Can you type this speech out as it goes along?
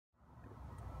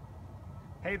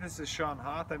Hey, this is Sean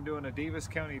Hoth. I'm doing a Davis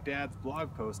County Dad's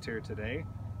blog post here today.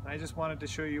 And I just wanted to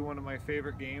show you one of my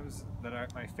favorite games that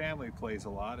my family plays a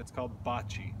lot. It's called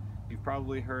Bocce. You've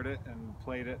probably heard it and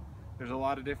played it. There's a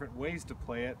lot of different ways to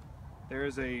play it. There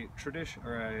is a tradition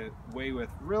or a way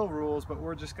with real rules, but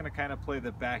we're just going to kind of play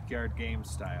the backyard game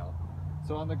style.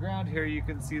 So on the ground here you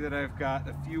can see that I've got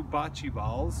a few bocce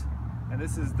balls, and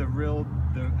this is the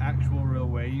actual real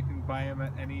way. You can buy them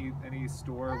at any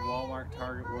store, Walmart,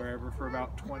 Target, wherever, for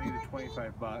about 20 to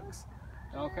 25 bucks.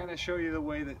 And I'll kind of show you the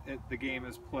way that the game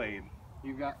is played.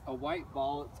 You've got a white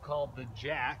ball, it's called the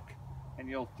jack, and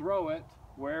you'll throw it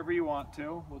wherever you want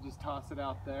to. We'll just toss it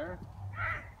out there.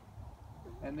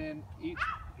 And then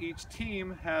each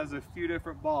team has a few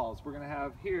different balls. We're going to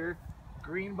have here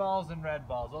green balls and red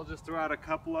balls. I'll just throw out a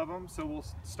couple of them. So we'll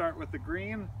start with the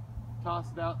green,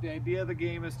 toss it out. The idea of the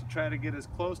game is to try to get as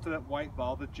close to that white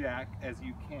ball, the jack, as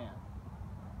you can.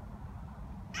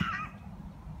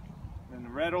 Then the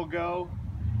red will go.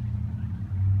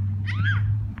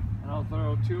 And I'll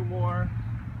throw two more.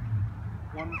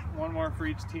 One more for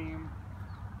each team.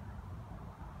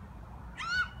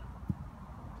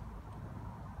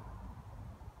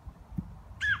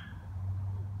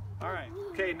 Alright,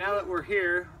 okay, now that we're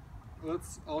here,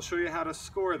 I'll show you how to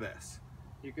score this.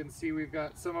 You can see we've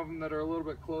got some of them that are a little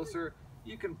bit closer.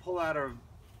 You can pull out a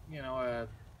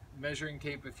measuring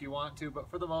tape if you want to,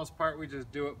 but for the most part we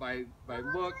just do it by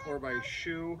look or by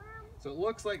shoe. So it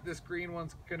looks like this green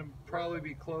one's going to probably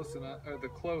be close enough, or the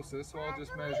closest, so I'll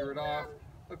just measure it off.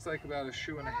 Looks like about a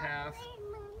shoe and a half.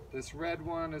 This red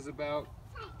one is about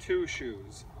 2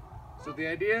 shoes. So the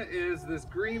idea is this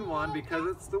green one, because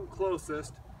it's the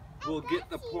closest, will get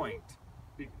the point.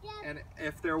 And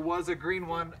if there was a green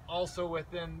one also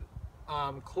within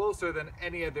closer than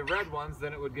any of the red ones,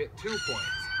 then it would get 2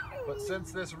 points. But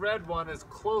since this red one is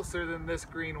closer than this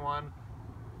green one,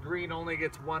 green only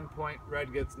gets 1 point,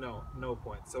 red gets no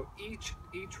points. So each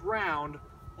round,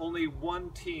 only one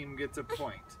team gets a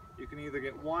point. You can either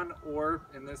get 1, or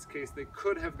in this case they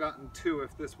could have gotten 2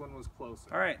 if this one was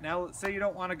closer. Alright, now let's say you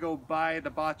don't want to go buy the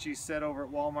bocce set over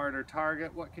at Walmart or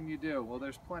Target. What can you do? Well,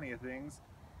 there's plenty of things.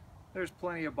 There's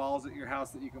plenty of balls at your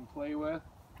house that you can play with.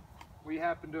 We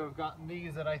happen to have gotten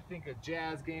these at, I think, a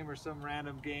jazz game or some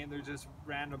random game. They're just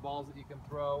random balls that you can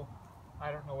throw.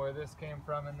 I don't know where this came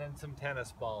from. And then some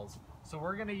tennis balls. So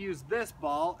we're going to use this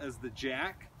ball as the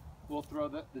jack. We'll throw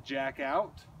the jack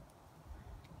out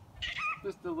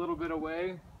just a little bit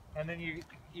away, and then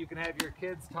you can have your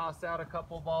kids toss out a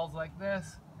couple balls like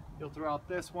this. You'll throw out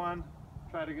this one,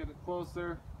 try to get it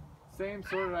closer. Same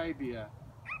sort of idea.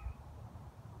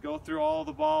 Go through all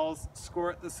the balls,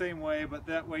 score it the same way, but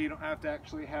that way you don't have to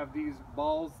actually have these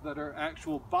balls that are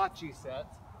actual bocce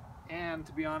sets. And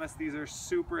to be honest, these are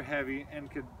super heavy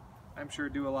and could, I'm sure,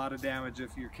 do a lot of damage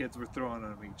if your kids were throwing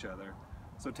them at each other.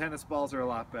 So tennis balls are a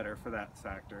lot better for that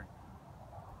factor.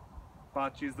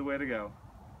 Bocce is the way to go.